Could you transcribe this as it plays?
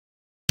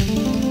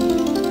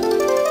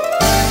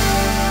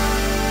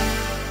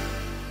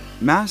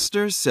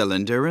Master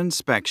cylinder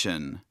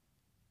inspection.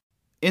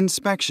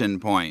 Inspection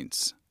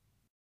points.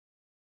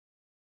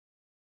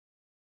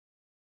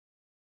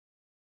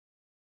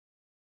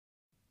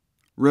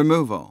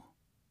 Removal.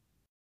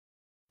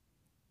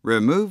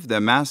 Remove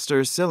the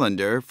master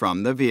cylinder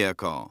from the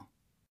vehicle.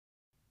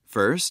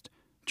 First,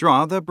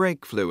 draw the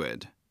brake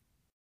fluid.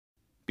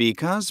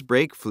 Because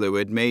brake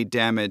fluid may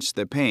damage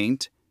the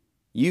paint,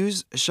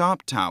 use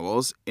shop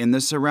towels in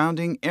the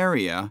surrounding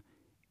area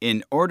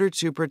in order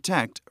to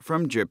protect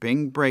from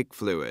dripping brake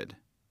fluid.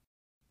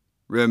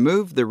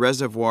 Remove the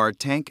reservoir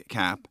tank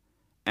cap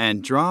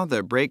and draw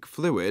the brake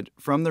fluid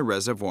from the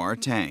reservoir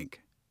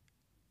tank.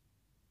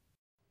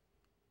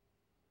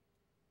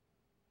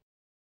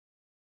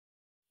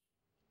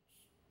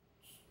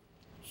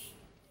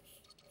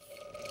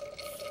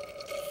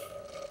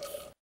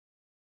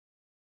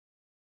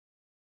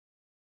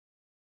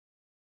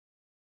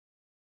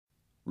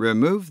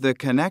 Remove the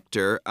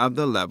connector of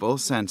the level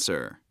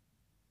sensor.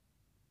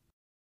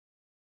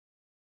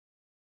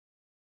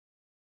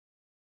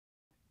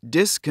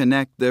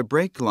 Disconnect the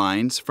brake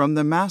lines from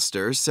the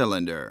master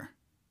cylinder.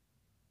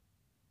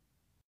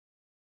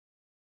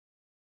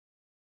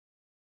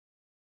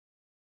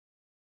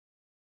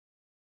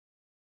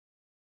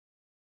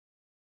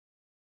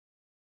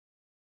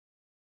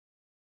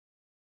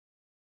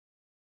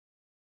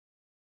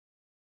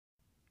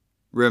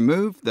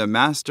 Remove the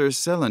master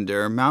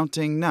cylinder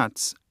mounting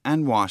nuts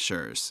and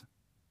washers.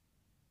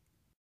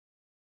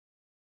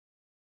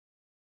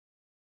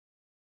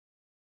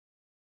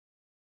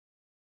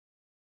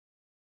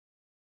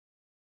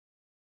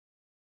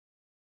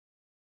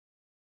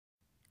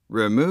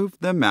 Remove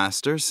the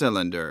master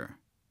cylinder.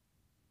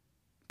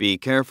 Be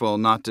careful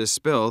not to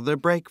spill the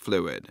brake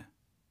fluid.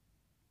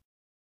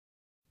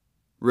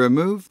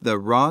 Remove the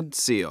rod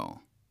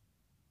seal.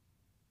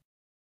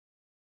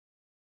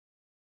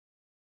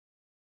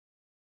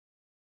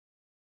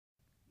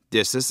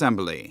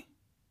 Disassembly.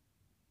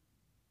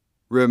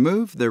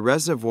 Remove the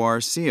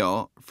reservoir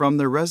seal from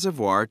the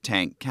reservoir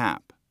tank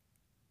cap.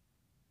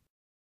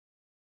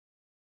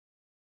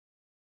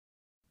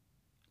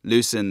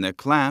 Loosen the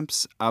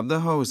clamps of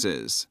the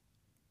hoses.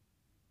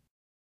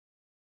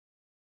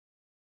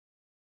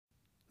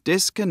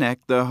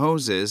 Disconnect the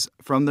hoses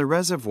from the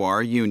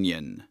reservoir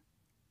union.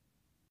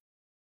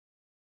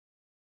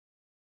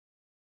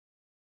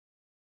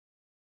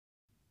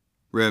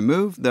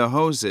 Remove the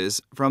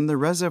hoses from the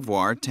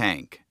reservoir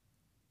tank.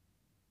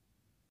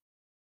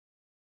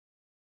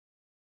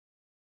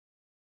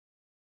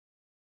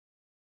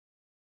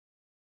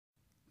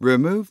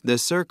 Remove the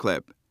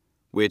circlip,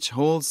 which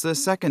holds the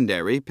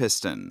secondary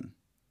piston.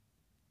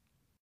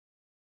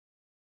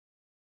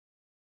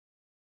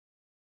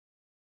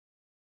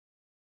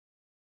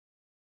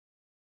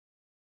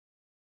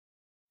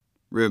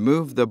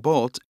 Remove the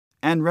bolt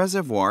and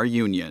reservoir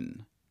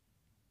union.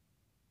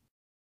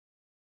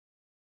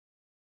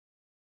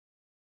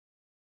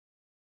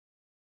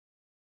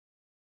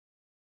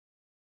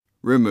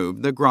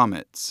 Remove the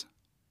grommets.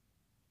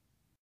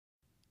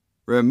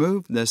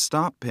 Remove the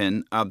stop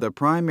pin of the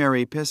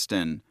primary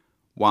piston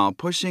while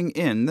pushing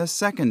in the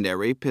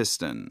secondary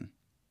piston.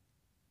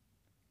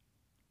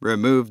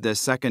 Remove the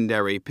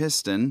secondary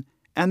piston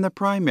and the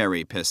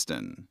primary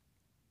piston.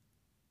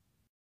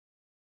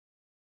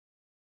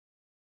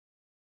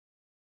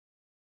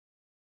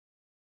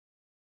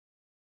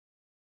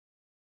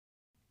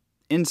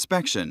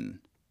 Inspection.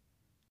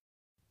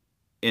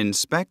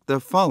 Inspect the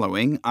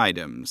following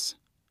items.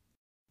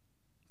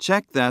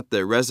 Check that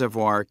the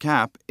reservoir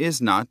cap is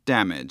not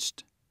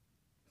damaged.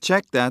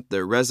 Check that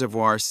the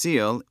reservoir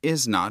seal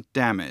is not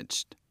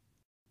damaged.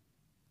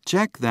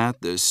 Check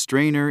that the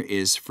strainer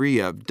is free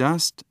of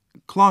dust,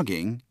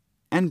 clogging,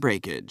 and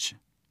breakage.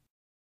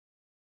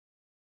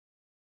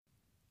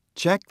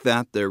 Check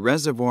that the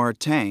reservoir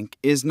tank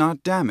is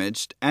not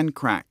damaged and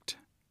cracked.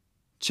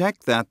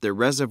 Check that the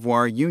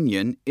reservoir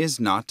union is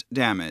not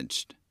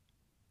damaged.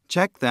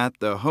 Check that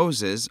the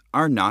hoses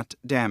are not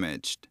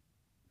damaged.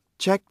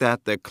 Check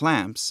that the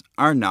clamps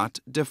are not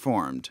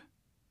deformed.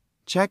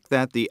 Check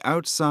that the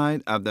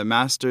outside of the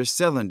master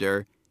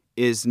cylinder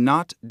is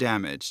not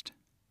damaged.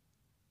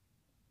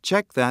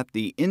 Check that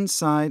the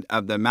inside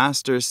of the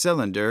master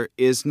cylinder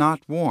is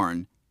not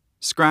worn,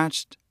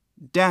 scratched,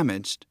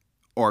 damaged,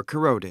 or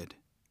corroded.